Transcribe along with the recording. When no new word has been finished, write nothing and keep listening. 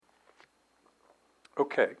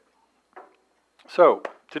Okay, so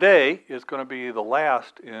today is going to be the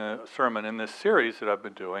last sermon in this series that I've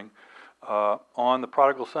been doing on the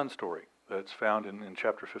prodigal son story that's found in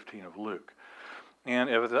chapter 15 of Luke. And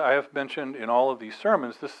as I have mentioned in all of these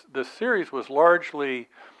sermons, this series was largely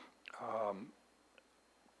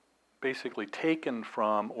basically taken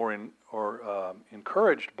from or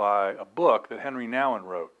encouraged by a book that Henry Nouwen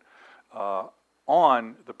wrote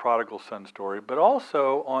on the prodigal son story, but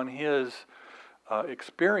also on his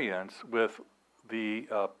experience with the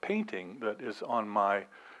painting that is on my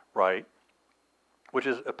right, which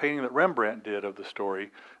is a painting that Rembrandt did of the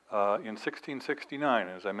story in 1669.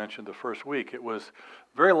 As I mentioned the first week, it was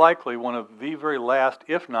very likely one of the very last,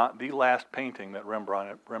 if not the last painting that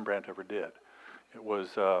Rembrandt ever did. It was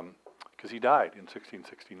because he died in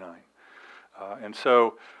 1669. And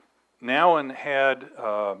so Nouwen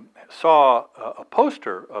saw a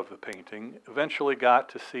poster of the painting, eventually got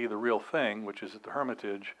to see the real thing, which is at the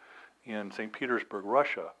Hermitage in St. Petersburg,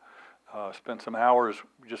 Russia. Spent some hours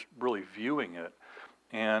just really viewing it.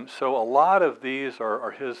 And so a lot of these are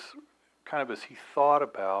his, kind of as he thought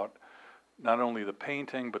about not only the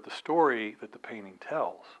painting, but the story that the painting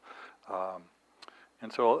tells.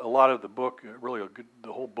 And so a lot of the book, really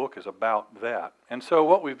the whole book is about that. And so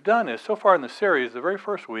what we've done is, so far in the series, the very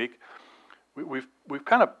first week, we've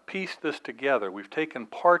kind of pieced this together. We've taken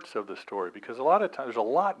parts of the story because a lot of times there's a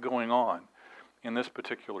lot going on in this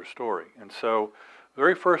particular story. And so the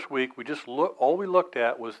very first week, all we looked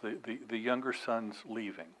at was the younger son's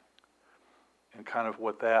leaving and kind of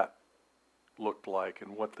what that looked like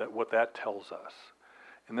and what that tells us.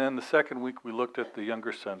 And then the second week, we looked at the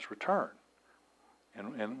younger son's return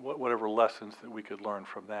and whatever lessons that we could learn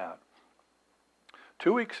from that.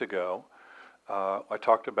 2 weeks ago, I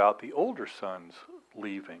talked about the older son's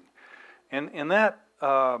leaving, and that's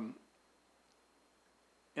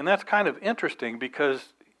kind of interesting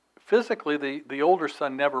because physically the older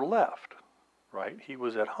son never left, right? He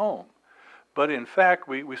was at home, but in fact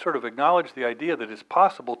we sort of acknowledge the idea that it's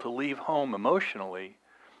possible to leave home emotionally,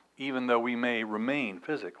 even though we may remain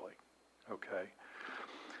physically. Okay,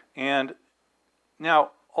 and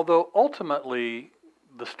now, although ultimately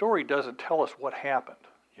the story doesn't tell us what happened,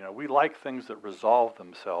 we like things that resolve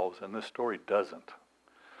themselves, and this story doesn't.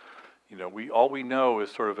 All we know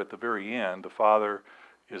is sort of at the very end, the father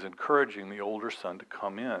is encouraging the older son to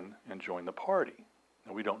come in and join the party.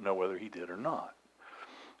 And we don't know whether he did or not.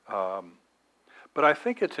 But I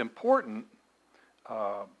think it's important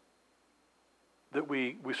that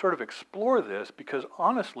we sort of explore this because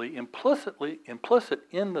honestly, implicit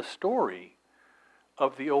in the story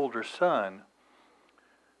of the older son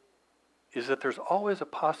is that there's always a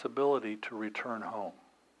possibility to return home.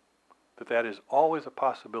 That is always a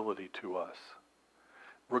possibility to us,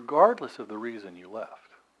 regardless of the reason you left.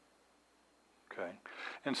 Okay?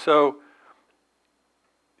 And so,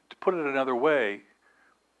 to put it another way,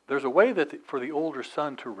 there's a way for the older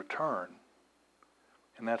son to return,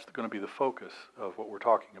 and that's going to be the focus of what we're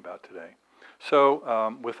talking about today.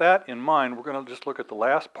 So, with that in mind, we're going to just look at the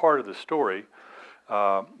last part of the story,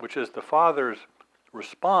 which is the father's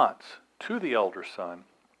response to the elder son,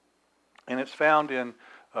 and it's found in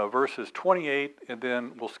verses 28, and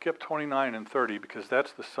then we'll skip 29 and 30 because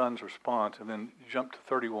that's the son's response, and then jump to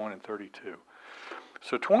 31 and 32.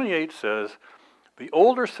 So 28 says, "The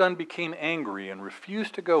older son became angry and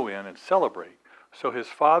refused to go in and celebrate. So his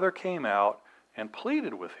father came out and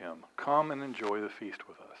pleaded with him, 'Come and enjoy the feast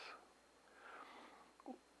with us.'"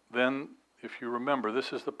 Then, if you remember,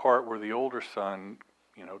 this is the part where the older son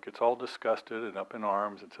gets all disgusted and up in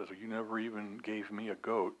arms and says, "You never even gave me a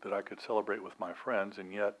goat that I could celebrate with my friends,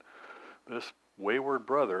 and yet this wayward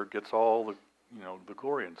brother gets all the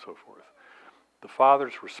glory," and so forth. The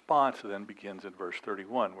father's response then begins in verse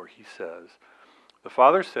 31, where he says, "The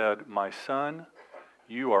father said, 'My son,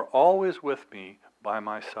 you are always with me by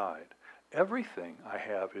my side. Everything I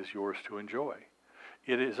have is yours to enjoy.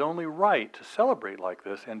 It is only right to celebrate like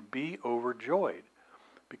this and be overjoyed,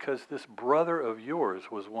 because this brother of yours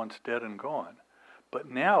was once dead and gone, but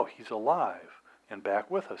now he's alive and back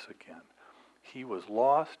with us again. He was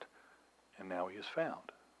lost, and now he is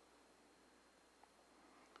found.'"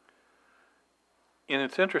 And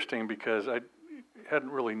it's interesting because I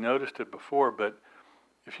hadn't really noticed it before, but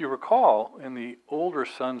if you recall, in the older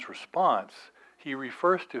son's response, he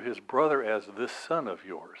refers to his brother as "this son of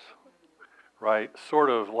yours," right? Sort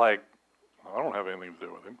of like, "I don't have anything to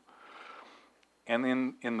do with him." And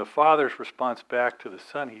in the father's response back to the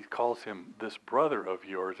son, he calls him "this brother of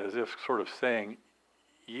yours," as if sort of saying,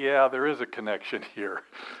 yeah, there is a connection here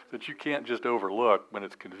that you can't just overlook when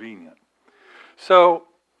it's convenient. So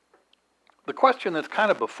the question that's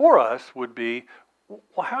kind of before us would be,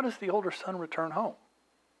 Well, how does the older son return home?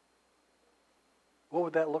 What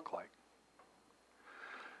would that look like?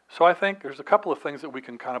 So I think there's a couple of things that we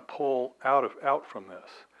can kind of pull out from this.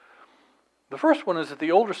 The first one is that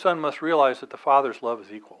the older son must realize that the father's love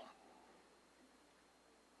is equal.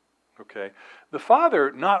 Okay? The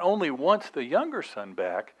father not only wants the younger son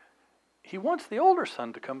back, he wants the older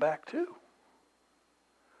son to come back too.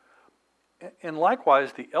 And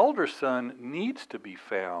likewise, the elder son needs to be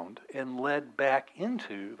found and led back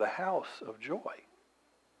into the house of joy.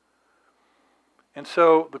 And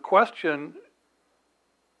so the question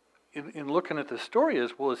in looking at this story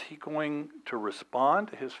is, well, is he going to respond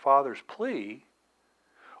to his father's plea,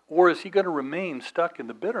 or is he going to remain stuck in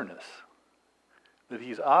the bitterness that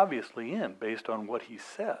he's obviously in based on what he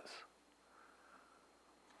says?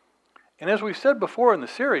 And as we've said before in the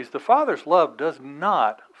series, the Father's love does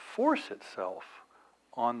not force itself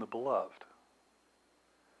on the beloved.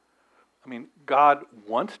 I mean, God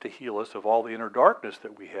wants to heal us of all the inner darkness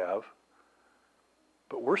that we have,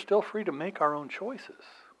 but we're still free to make our own choices.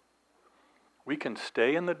 We can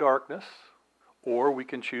stay in the darkness, or we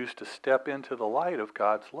can choose to step into the light of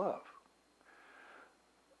God's love.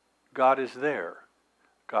 God is there.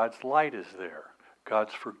 God's light is there.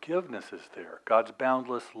 God's forgiveness is there. God's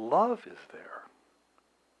boundless love is there.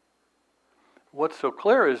 What's so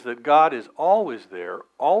clear is that God is always there,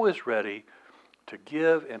 always ready to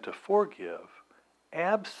give and to forgive,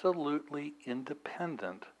 absolutely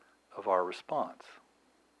independent of our response.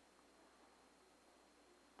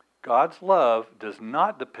 God's love does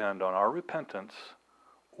not depend on our repentance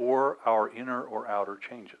or our inner or outer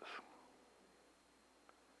changes.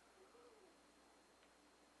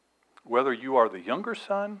 Whether you are the younger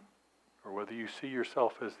son or whether you see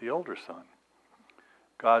yourself as the older son,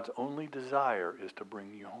 God's only desire is to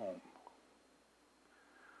bring you home.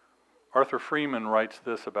 Arthur Freeman writes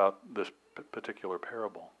this about this particular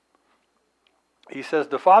parable. He says,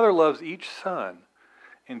 "The Father loves each son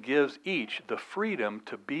and gives each the freedom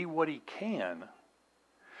to be what he can,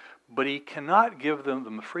 but he cannot give them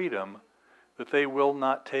the freedom that they will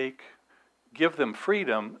not take, give them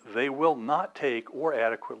freedom they will not take or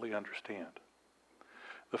adequately understand.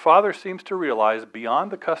 The Father seems to realize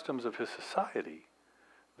beyond the customs of his society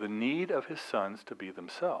the need of his sons to be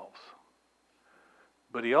themselves,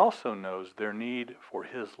 but he also knows their need for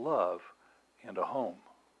his love and a home.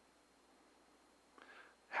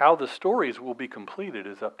 How the stories will be completed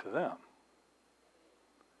is up to them.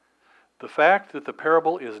 The fact that the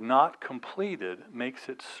parable is not completed makes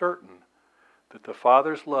it certain that the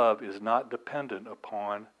Father's love is not dependent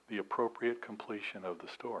upon the appropriate completion of the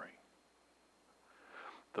story.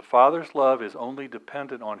 The Father's love is only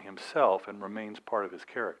dependent on himself and remains part of his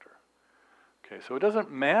character. Okay, so it doesn't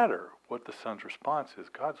matter what the Son's response is.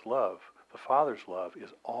 God's love, the Father's love,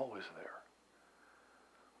 is always there.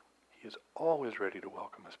 He is always ready to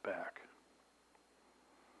welcome us back.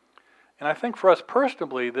 And I think for us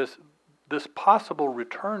personally, this possible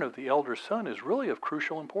return of the elder son is really of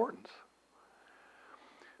crucial importance.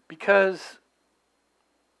 Because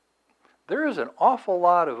there is an awful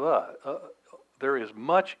lot of us, there is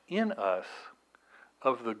much in us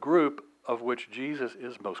of the group of which Jesus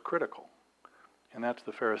is most critical. And that's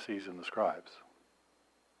the Pharisees and the scribes.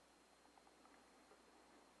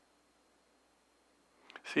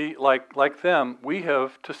 See, like them, we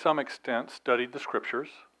have to some extent studied the scriptures.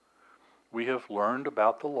 We have learned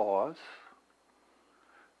about the laws.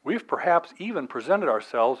 We've perhaps even presented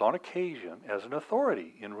ourselves on occasion as an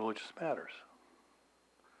authority in religious matters.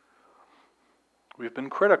 We've been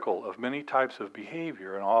critical of many types of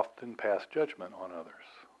behavior and often passed judgment on others.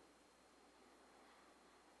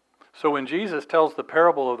 So when Jesus tells the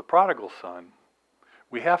parable of the prodigal son,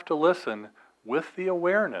 we have to listen with the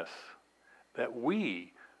awareness that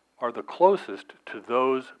we are the closest to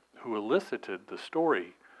those who elicited the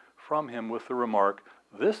story from him with the remark,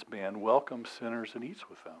 "This man welcomes sinners and eats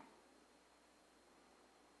with them."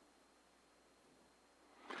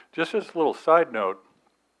 Just as a little side note,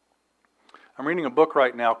 I'm reading a book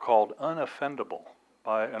right now called Unoffendable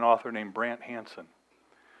by an author named Brant Hansen.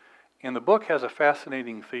 And the book has a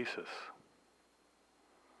fascinating thesis.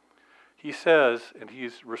 He says, and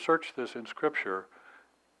he's researched this in Scripture,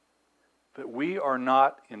 that we are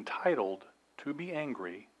not entitled to be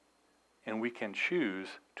angry, and we can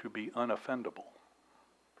choose to be unoffendable.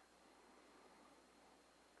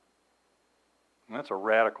 And that's a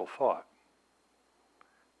radical thought.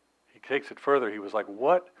 He takes it further. He was like,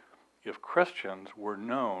 what if Christians were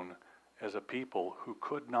known as a people who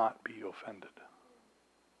could not be offended?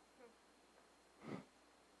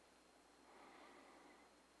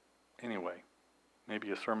 Anyway, maybe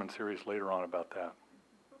a sermon series later on about that.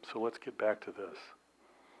 So let's get back to this.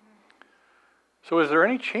 So is there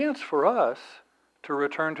any chance for us to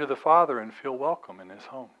return to the Father and feel welcome in His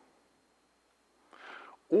home?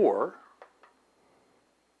 Or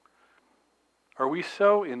are we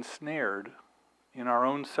so ensnared in our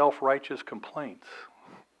own self-righteous complaints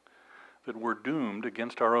that we're doomed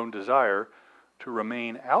against our own desire to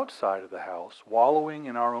remain outside of the house, wallowing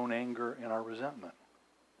in our own anger and our resentment?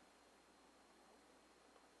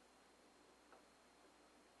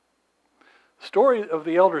 The story of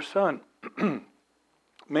the elder son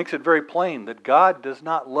makes it very plain that God does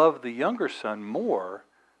not love the younger son more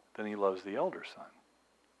than He loves the elder son.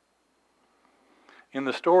 In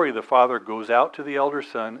the story, the father goes out to the elder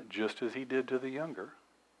son just as He did to the younger.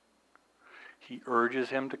 He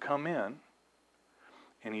urges him to come in,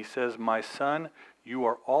 and He says, "My son, you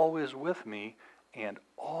are always with me, and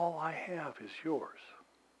all I have is yours."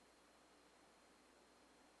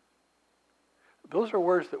 Those are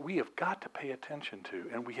words that we have got to pay attention to,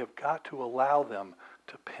 and we have got to allow them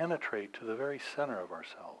to penetrate to the very center of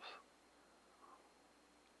ourselves.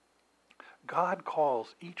 God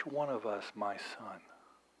calls each one of us my son.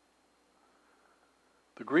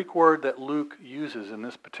 The Greek word that Luke uses in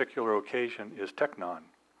this particular occasion is teknon,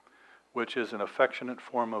 which is an affectionate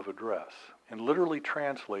form of address, and literally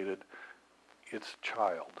translated, it's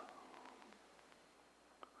child.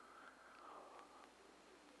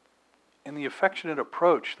 And the affectionate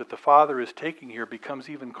approach that the Father is taking here becomes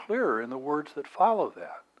even clearer in the words that follow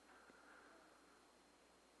that.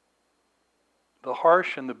 The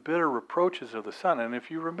harsh and the bitter reproaches of the son. And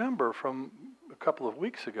if you remember from a couple of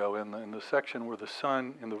weeks ago in the section where the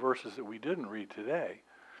son, in the verses that we didn't read today,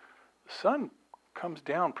 the son comes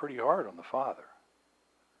down pretty hard on the father.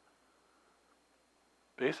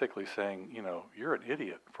 Basically saying, you're an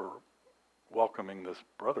idiot for welcoming this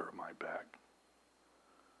brother of mine back.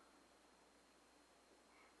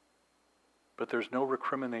 But there's no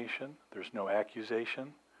recrimination, there's no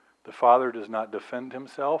accusation. The father does not defend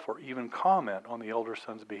himself or even comment on the elder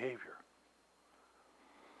son's behavior.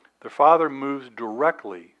 The father moves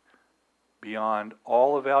directly beyond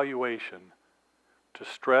all evaluation to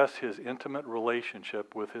stress his intimate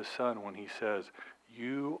relationship with his son when he says,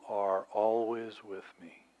 "You are always with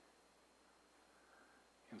me."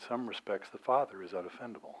 In some respects, the father is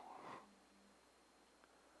unoffendable.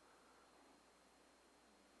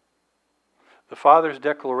 The Father's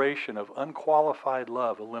declaration of unqualified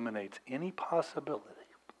love eliminates any possibility,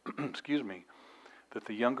 that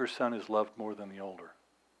the younger son is loved more than the older.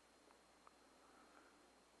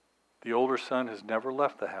 The older son has never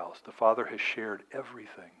left the house. The Father has shared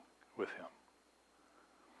everything with him.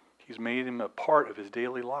 He's made him a part of his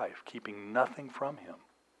daily life, keeping nothing from him.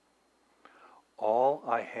 "All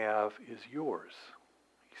I have is yours,"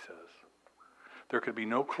 he says. There could be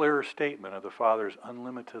no clearer statement of the Father's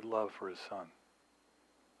unlimited love for his son.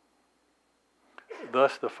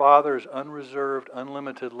 Thus, the Father's unreserved,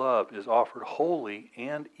 unlimited love is offered wholly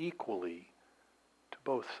and equally to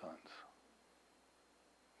both sons.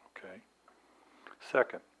 Okay.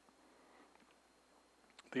 Second,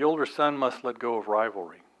 the older son must let go of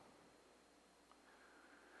rivalry.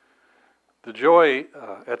 The joy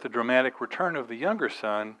at the dramatic return of the younger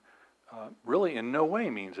son really in no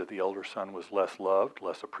way means that the elder son was less loved,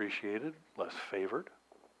 less appreciated, less favored.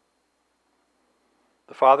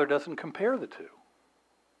 The Father doesn't compare the two.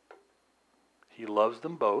 He loves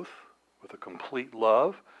them both with a complete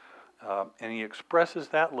love, and He expresses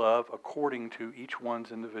that love according to each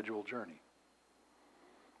one's individual journey.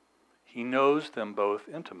 He knows them both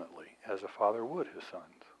intimately, as a father would his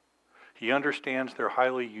sons. He understands their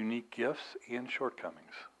highly unique gifts and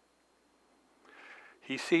shortcomings.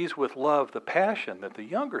 He sees with love the passion that the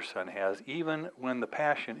younger son has, even when the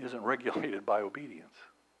passion isn't regulated by obedience.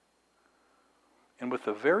 And with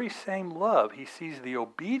the very same love, He sees the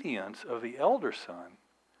obedience of the elder son,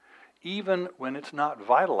 even when it's not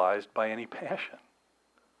vitalized by any passion.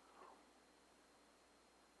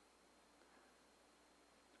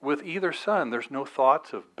 With either son, there's no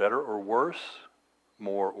thoughts of better or worse,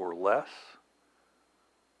 more or less.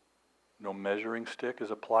 No measuring stick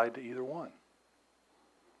is applied to either one.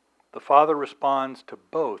 The Father responds to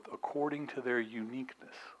both according to their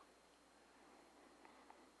uniqueness.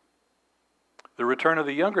 The return of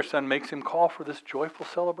the younger son makes him call for this joyful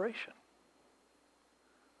celebration.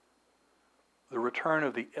 The return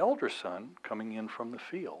of the elder son, coming in from the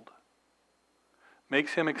field,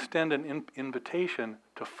 makes him extend an invitation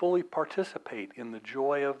to fully participate in the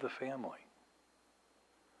joy of the family.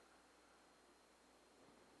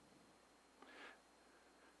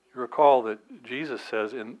 You recall that Jesus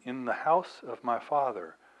says, in the house of my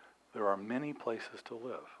Father, there are many places to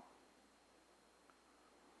live.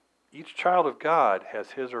 Each child of God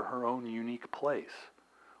has his or her own unique place.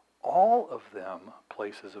 All of them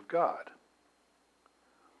places of God.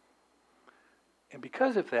 And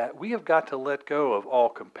because of that, we have got to let go of all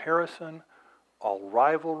comparison, all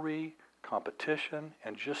rivalry, competition,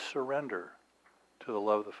 and just surrender to the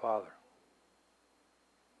love of the Father.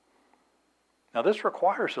 Now this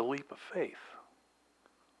requires a leap of faith,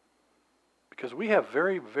 because we have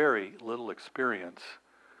very, very little experience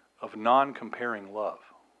of non-comparing love.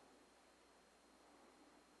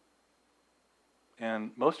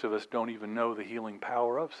 And most of us don't even know the healing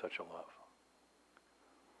power of such a love.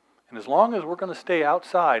 And as long as we're going to stay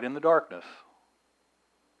outside in the darkness,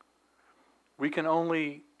 we can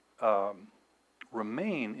only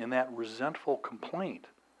remain in that resentful complaint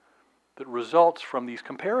that results from these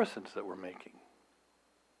comparisons that we're making.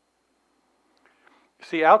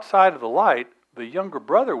 See, outside of the light, the younger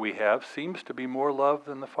brother we have seems to be more loved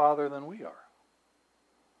than the father than we are.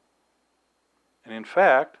 And in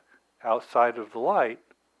fact, outside of the light,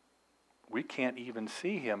 we can't even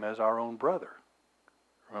see him as our own brother.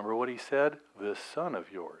 Remember what he said? This son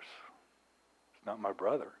of yours is not my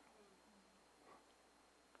brother.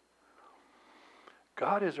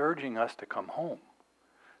 God is urging us to come home,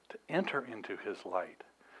 to enter into his light,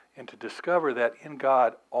 and to discover that in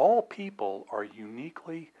God all people are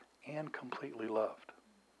uniquely and completely loved.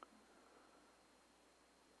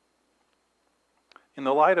 In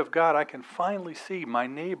the light of God, I can finally see my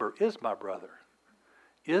neighbor is my brother,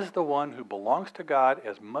 is the one who belongs to God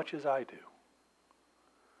as much as I do.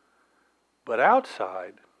 But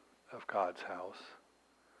outside of God's house,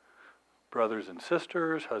 brothers and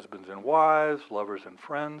sisters, husbands and wives, lovers and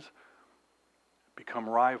friends become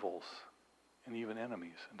rivals and even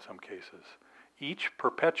enemies in some cases, each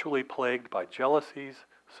perpetually plagued by jealousies,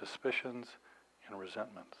 suspicions, and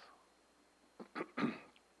resentments.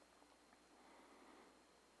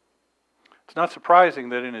 It's not surprising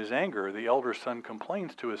that in his anger, the elder son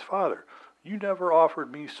complains to his father, "You never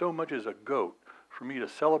offered me so much as a goat for me to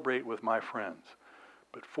celebrate with my friends.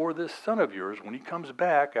 But for this son of yours, when he comes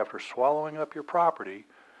back after swallowing up your property,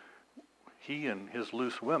 he and his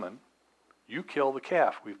loose women, you kill the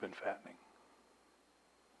calf we've been fattening."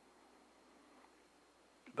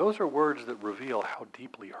 Those are words that reveal how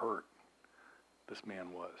deeply hurt this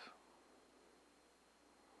man was.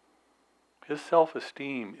 His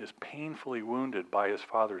self-esteem is painfully wounded by his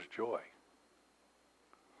father's joy.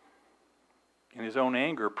 And his own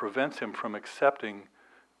anger prevents him from accepting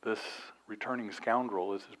this returning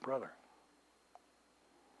scoundrel as his brother.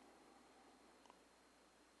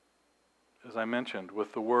 As I mentioned,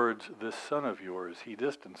 with the words, "this son of yours," he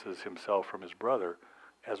distances himself from his brother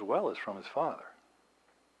as well as from his father.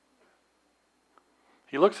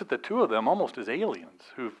 He looks at the two of them almost as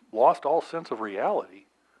aliens who've lost all sense of reality,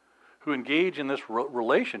 who engage in this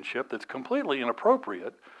relationship that's completely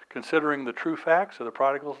inappropriate considering the true facts of the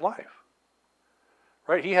prodigal's life.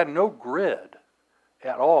 Right? He had no grid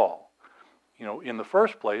at all. In the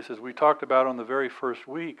first place, as we talked about on the very first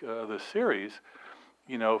week of this series,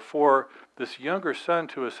 for this younger son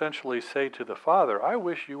to essentially say to the father, "I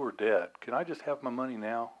wish you were dead. Can I just have my money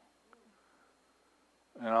now?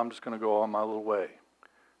 And I'm just going to go on my little way."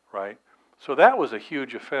 Right? So that was a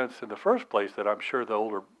huge offense in the first place that I'm sure the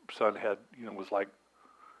older son had, was like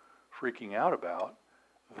freaking out about.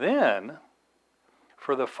 Then,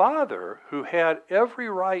 for the father, who had every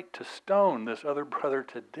right to stone this other brother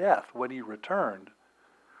to death when he returned,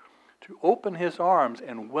 to open his arms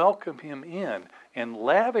and welcome him in and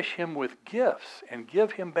lavish him with gifts and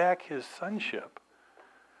give him back his sonship.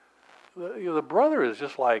 The brother is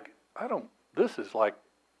just like, this is like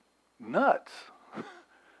nuts.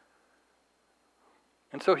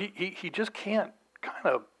 And so he just can't kind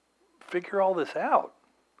of figure all this out.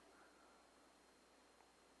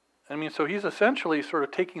 So he's essentially sort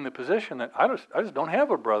of taking the position that I just don't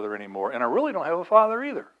have a brother anymore, and I really don't have a father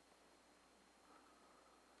either.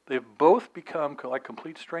 They've both become like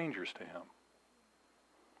complete strangers to him.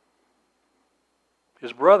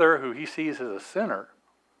 His brother, who he sees as a sinner,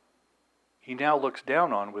 he now looks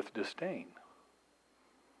down on with disdain.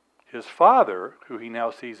 His father, who he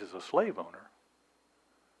now sees as a slave owner,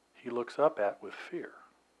 he looks up at with fear.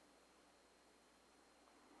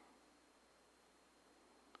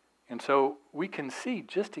 And so we can see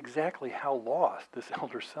just exactly how lost this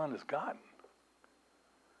elder son has gotten.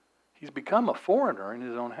 He's become a foreigner in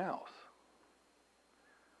his own house.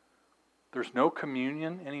 There's no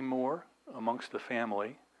communion anymore amongst the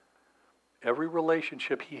family. Every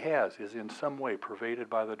relationship he has is in some way pervaded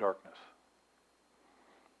by the darkness.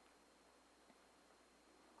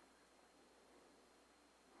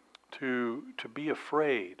 To be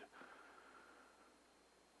afraid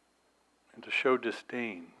and to show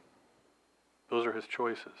disdain. Those are his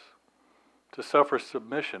choices. To suffer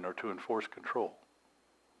submission or to enforce control.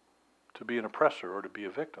 To be an oppressor or to be a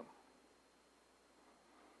victim.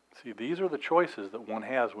 See, these are the choices that one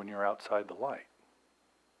has when you're outside the light.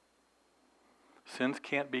 Sins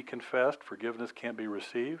can't be confessed, forgiveness can't be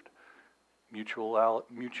received,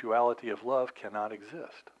 mutuality of love cannot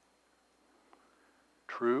exist.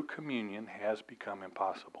 True communion has become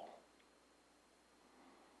impossible.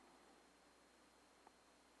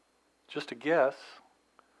 Just a guess,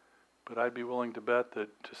 but I'd be willing to bet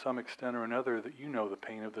that to some extent or another that you know the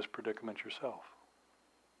pain of this predicament yourself.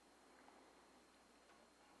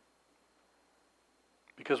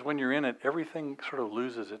 Because when you're in it, everything sort of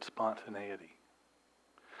loses its spontaneity.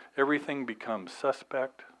 Everything becomes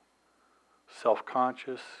suspect,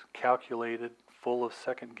 self-conscious, calculated, full of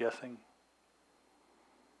second guessing.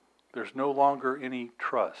 There's no longer any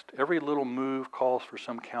trust. Every little move calls for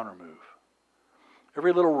some counter move.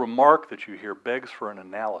 Every little remark that you hear begs for an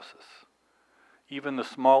analysis. Even the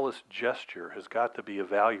smallest gesture has got to be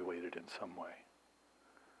evaluated in some way.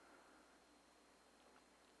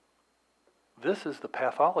 This is the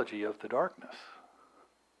pathology of the darkness.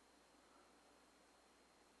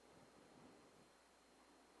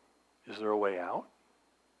 Is there a way out?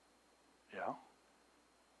 Yeah.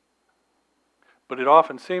 But it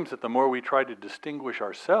often seems that the more we try to distinguish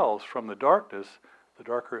ourselves from the darkness, the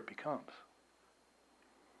darker it becomes.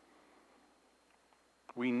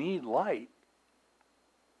 We need light,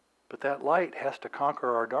 but that light has to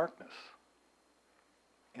conquer our darkness.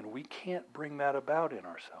 And we can't bring that about in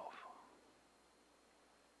ourselves.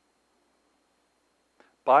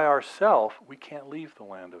 By ourselves, we can't leave the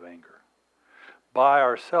land of anger. By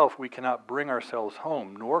ourselves, we cannot bring ourselves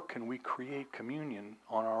home, nor can we create communion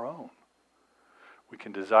on our own. We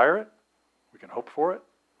can desire it, we can hope for it,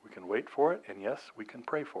 we can wait for it, and yes, we can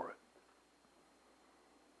pray for it.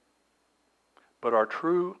 But our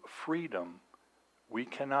true freedom, we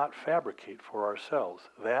cannot fabricate for ourselves.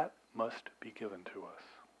 That must be given to us.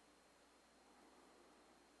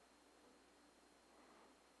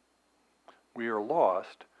 We are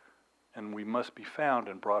lost, and we must be found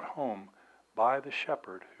and brought home by the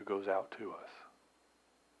shepherd who goes out to us.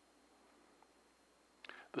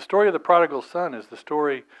 The story of the prodigal son is the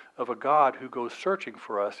story of a God who goes searching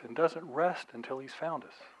for us and doesn't rest until he's found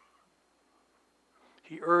us.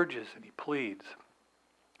 He urges and he pleads.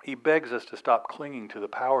 He begs us to stop clinging to the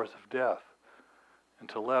powers of death and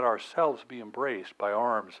to let ourselves be embraced by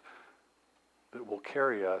arms that will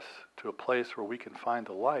carry us to a place where we can find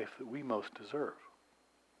the life that we most deserve.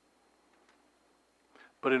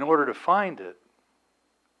 But in order to find it,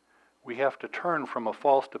 we have to turn from a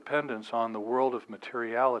false dependence on the world of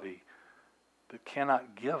materiality that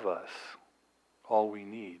cannot give us all we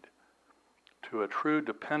need, to a true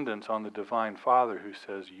dependence on the divine Father who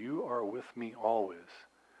says, "You are with me always,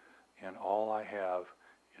 and all I have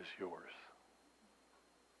is yours."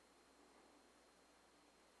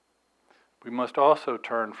 We must also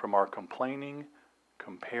turn from our complaining,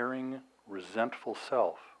 comparing, resentful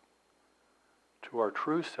self to our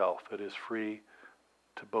true self that is free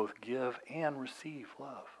to both give and receive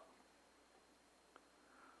love.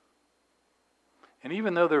 And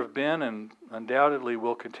even though there have been and undoubtedly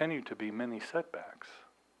will continue to be many setbacks,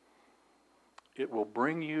 it will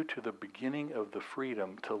bring you to the beginning of the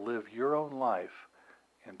freedom to live your own life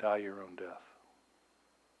and die your own death.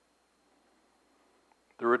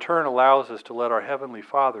 The return allows us to let our Heavenly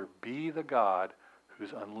Father be the God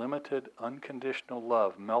whose unlimited, unconditional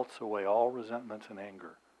love melts away all resentments and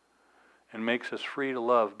anger and makes us free to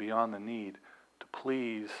love beyond the need to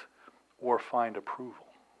please or find approval.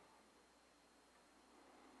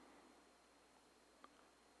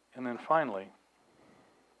 And then finally,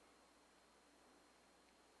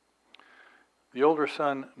 the older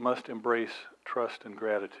son must embrace trust and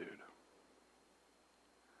gratitude.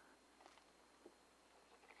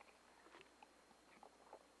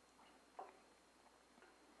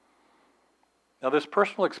 Now, this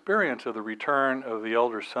personal experience of the return of the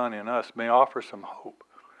elder son in us may offer some hope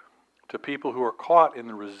to people who are caught in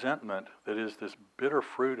the resentment that is this bitter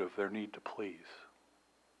fruit of their need to please.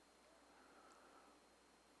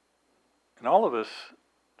 And all of us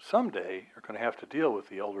someday are going to have to deal with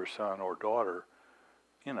the elder son or daughter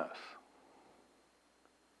in us.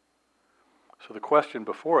 So the question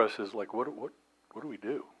before us is like, what do we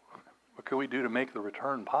do? What can we do to make the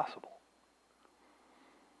return possible?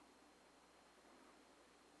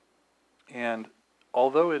 And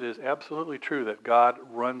although it is absolutely true that God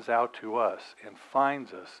runs out to us and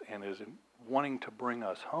finds us and is wanting to bring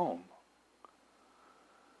us home,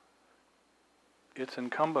 it's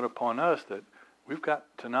incumbent upon us that we've got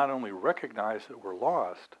to not only recognize that we're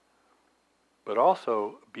lost, but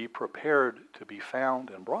also be prepared to be found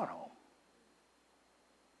and brought home.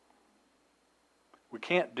 We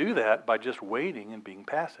can't do that by just waiting and being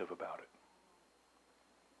passive about it.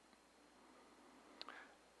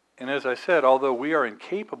 And as I said, although we are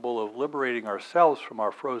incapable of liberating ourselves from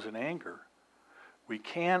our frozen anger, we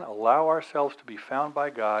can allow ourselves to be found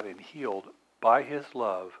by God and healed by His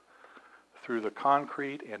love through the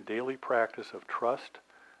concrete and daily practice of trust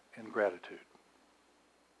and gratitude.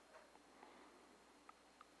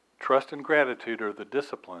 Trust and gratitude are the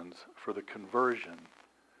disciplines for the conversion,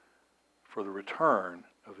 for the return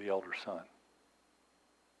of the elder son.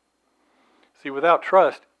 See, without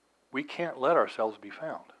trust, we can't let ourselves be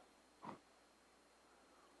found.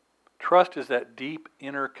 Trust is that deep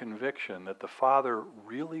inner conviction that the Father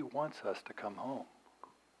really wants us to come home.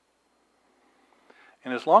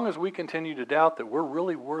 And as long as we continue to doubt that we're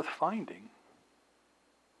really worth finding,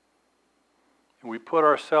 and we put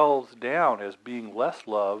ourselves down as being less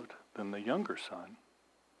loved than the younger son,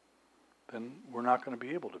 then we're not going to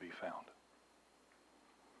be able to be found.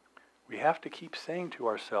 We have to keep saying to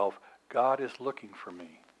ourselves, God is looking for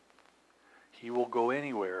me. He will go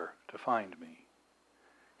anywhere to find me.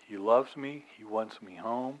 He loves me, He wants me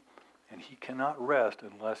home, and He cannot rest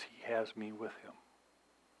unless He has me with Him.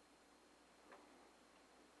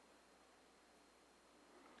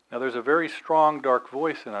 Now there's a very strong dark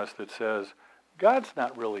voice in us that says, God's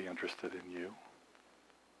not really interested in you.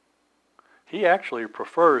 He actually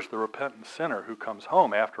prefers the repentant sinner who comes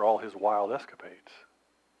home after all his wild escapades.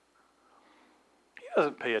 He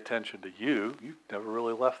doesn't pay attention to you. You've never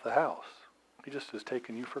really left the house. He just has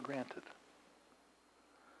taken you for granted.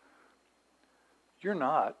 You're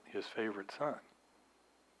not His favorite son.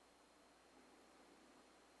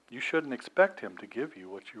 You shouldn't expect Him to give you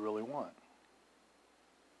what you really want.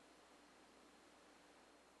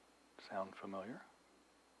 Sound familiar?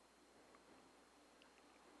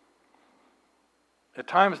 At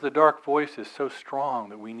times the dark voice is so strong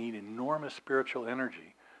that we need enormous spiritual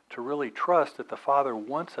energy to really trust that the Father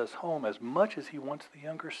wants us home as much as He wants the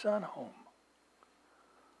younger son home.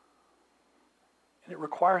 And it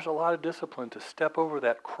requires a lot of discipline to step over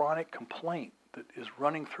that chronic complaint that is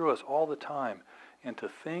running through us all the time and to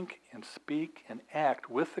think and speak and act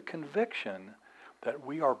with the conviction that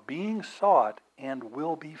we are being sought and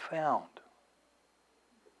will be found.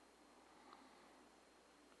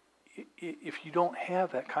 If you don't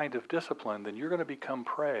have that kind of discipline, then you're going to become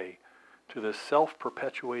prey to this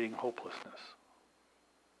self-perpetuating hopelessness.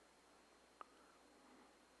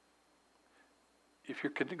 If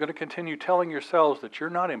you're going to continue telling yourselves that you're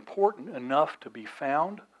not important enough to be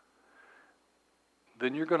found,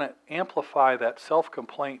 then you're going to amplify that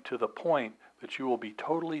self-complaint to the point that you will be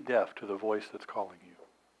totally deaf to the voice that's calling you.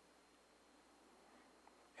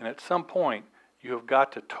 And at some point, you have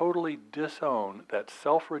got to totally disown that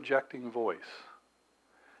self-rejecting voice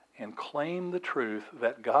and claim the truth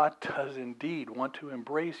that God does indeed want to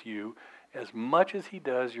embrace you as much as He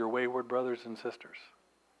does your wayward brothers and sisters.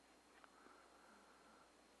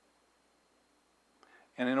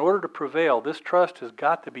 And in order to prevail, this trust has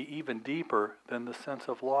got to be even deeper than the sense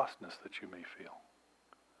of lostness that you may feel.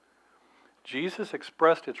 Jesus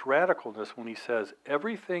expressed its radicalness when He says,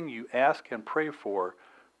 everything you ask and pray for,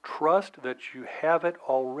 trust that you have it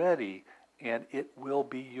already and it will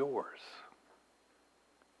be yours.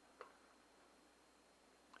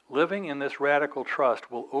 Living in this radical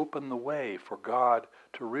trust will open the way for God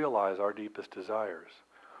to realize our deepest desires.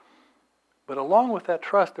 But along with that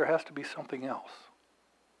trust, there has to be something else.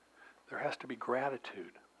 There has to be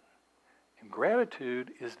gratitude. And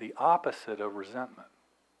gratitude is the opposite of resentment.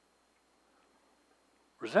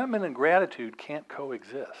 Resentment and gratitude can't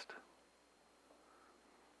coexist.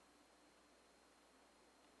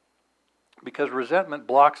 Because resentment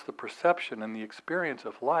blocks the perception and the experience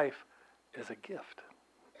of life as a gift.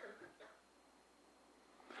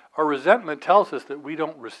 Our resentment tells us that we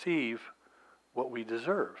don't receive what we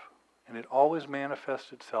deserve, and it always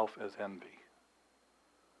manifests itself as envy.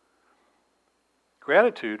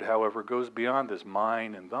 Gratitude, however, goes beyond this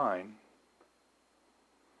mine and thine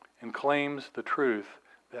and claims the truth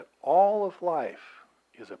that all of life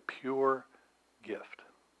is a pure gift.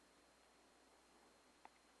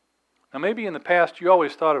 Now maybe in the past you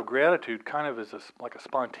always thought of gratitude kind of as like a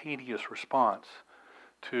spontaneous response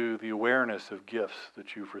to the awareness of gifts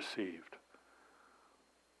that you've received.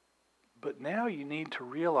 But now you need to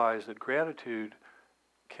realize that gratitude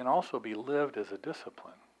can also be lived as a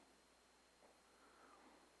discipline.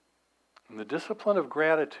 And the discipline of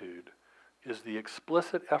gratitude is the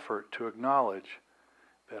explicit effort to acknowledge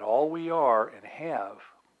that all we are and have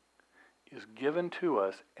is given to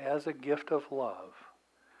us as a gift of love,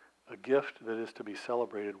 a gift that is to be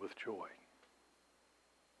celebrated with joy.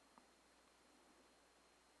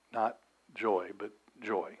 Not joy, but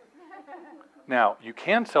joy. Now, you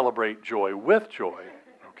can celebrate joy with joy,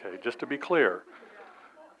 okay, just to be clear,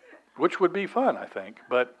 which would be fun, I think,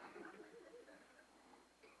 but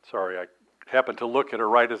sorry, I happened to look at her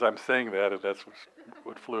right as I'm saying that, and that's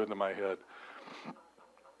what flew into my head.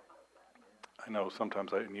 I know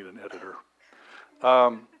sometimes I need an editor.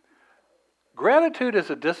 Gratitude as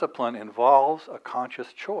a discipline involves a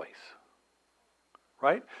conscious choice,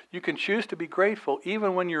 right? You can choose to be grateful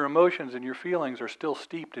even when your emotions and your feelings are still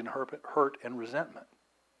steeped in hurt and resentment.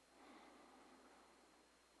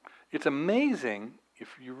 It's amazing, if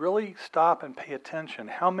you really stop and pay attention,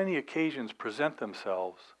 how many occasions present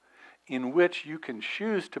themselves in which you can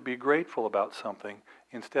choose to be grateful about something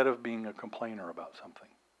instead of being a complainer about something.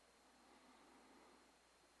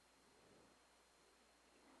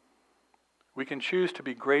 We can choose to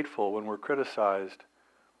be grateful when we're criticized,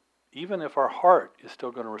 even if our heart is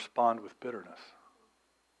still going to respond with bitterness.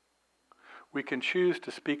 We can choose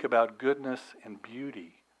to speak about goodness and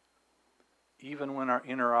beauty, even when our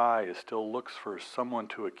inner eye still looks for someone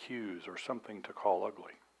to accuse or something to call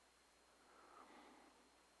ugly.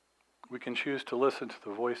 We can choose to listen to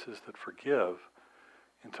the voices that forgive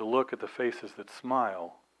and to look at the faces that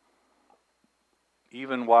smile,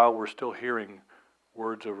 even while we're still hearing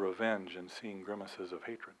words of revenge and seeing grimaces of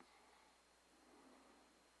hatred.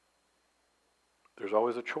 There's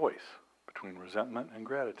always a choice between resentment and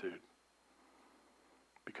gratitude.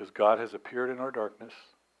 Because God has appeared in our darkness,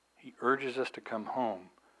 He urges us to come home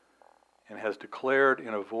and has declared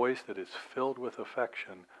in a voice that is filled with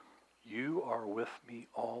affection, "You are with me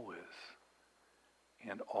always,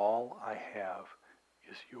 and all I have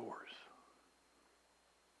is yours."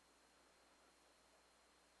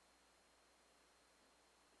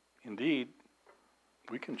 Indeed,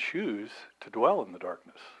 we can choose to dwell in the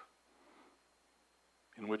darkness,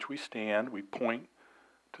 in which we stand, we point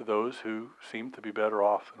to those who seem to be better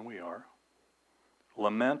off than we are,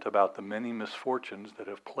 lament about the many misfortunes that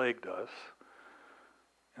have plagued us,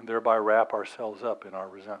 and thereby wrap ourselves up in our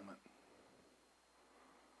resentment.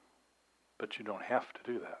 But you don't have to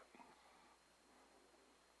do that.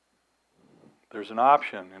 There's an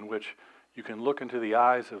option in which you can look into the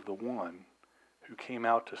eyes of the one who came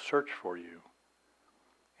out to search for you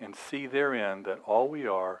and see therein that all we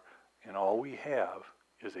are and all we have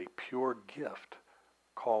is a pure gift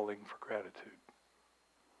calling for gratitude.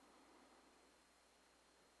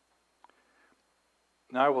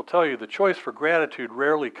 Now I will tell you, the choice for gratitude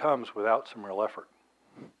rarely comes without some real effort.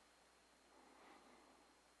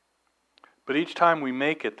 But each time we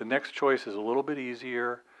make it, the next choice is a little bit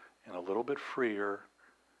easier and a little bit freer,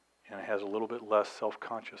 and it has a little bit less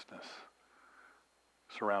self-consciousness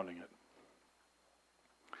surrounding it.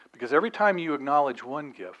 Because every time you acknowledge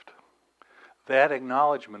one gift, that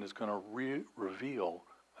acknowledgement is going to reveal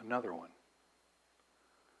another one.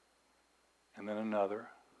 And then another.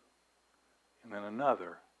 And then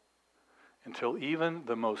another. Until even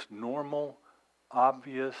the most normal,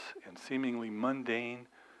 obvious, and seemingly mundane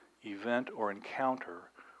event or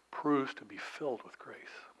encounter proves to be filled with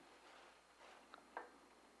grace.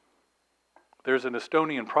 There's an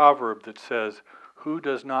Estonian proverb that says, "Who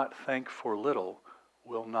does not thank for little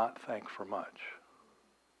will not thank for much."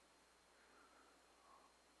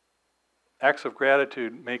 Acts of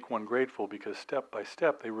gratitude make one grateful because step by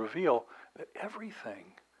step they reveal that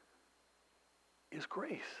everything is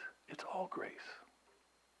grace. It's all grace.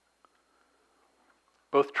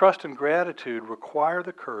 Both trust and gratitude require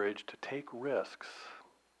the courage to take risks,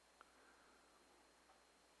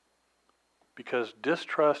 because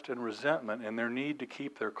distrust and resentment and their need to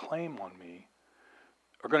keep their claim on me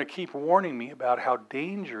are going to keep warning me about how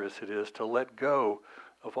dangerous it is to let go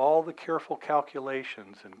of all the careful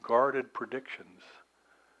calculations and guarded predictions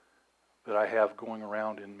that I have going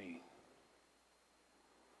around in me.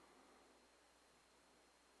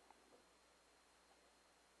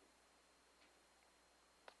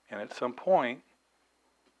 And at some point,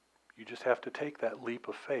 you just have to take that leap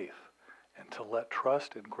of faith and to let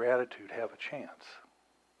trust and gratitude have a chance.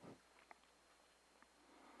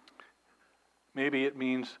 Maybe it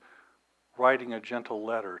means writing a gentle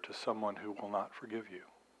letter to someone who will not forgive you.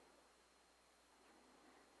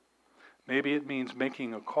 Maybe it means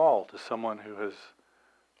making a call to someone who has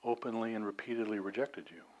openly and repeatedly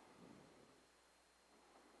rejected you.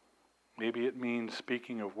 Maybe it means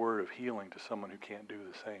speaking a word of healing to someone who can't do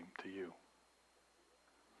the same to you.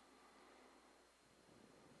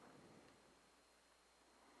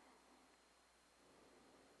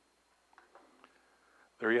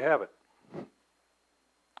 There you have it.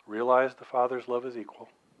 Realize the Father's love is equal.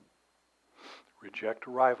 Reject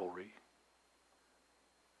rivalry.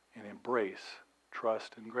 And embrace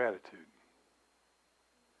trust and gratitude.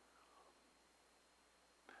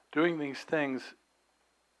 Doing these things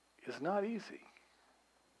is not easy.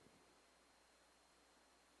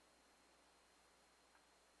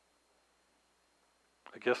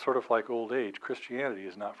 I guess sort of like old age, Christianity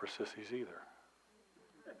is not for sissies either.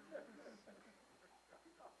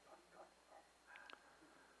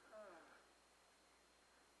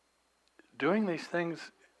 Doing these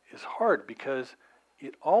things is hard because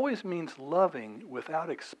it always means loving without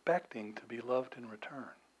expecting to be loved in return.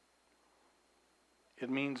 It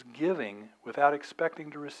means giving without expecting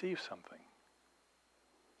to receive something.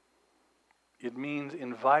 It means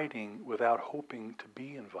inviting without hoping to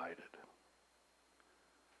be invited.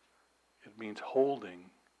 It means holding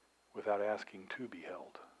without asking to be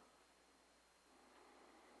held.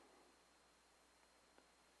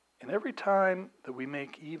 And every time that we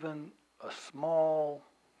make even a small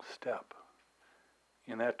step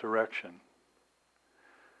in that direction,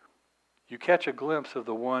 you catch a glimpse of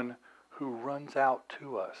the one who runs out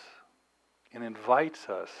to us and invites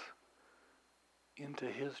us into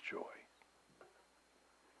his joy.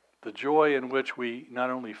 The joy in which we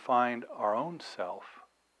not only find our own self,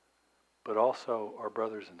 but also our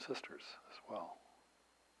brothers and sisters as well.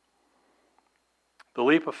 The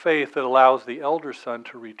leap of faith that allows the elder son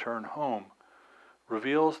to return home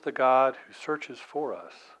reveals the God who searches for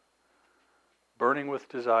us, burning with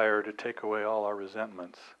desire to take away all our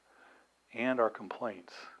resentments and our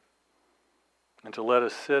complaints, and to let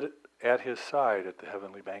us sit at his side at the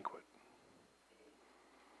heavenly banquet.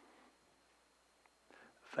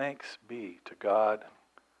 Thanks be to God,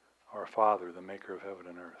 our Father, the maker of heaven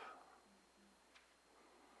and earth.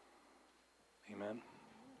 Amen.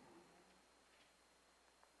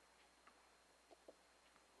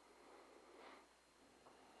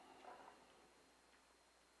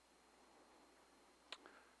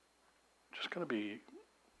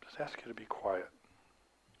 Just ask you to be quiet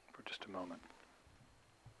for just a moment.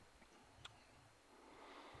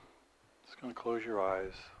 Just going to close your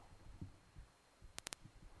eyes.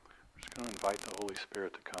 We're just going to invite the Holy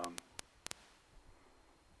Spirit to come.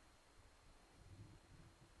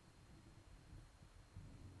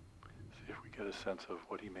 See if we get a sense of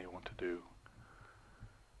what he may want to do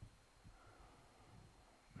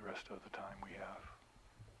the rest of the time we have.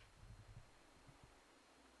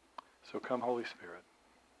 So come, Holy Spirit.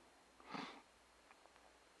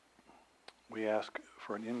 We ask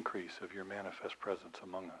for an increase of your manifest presence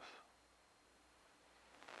among us.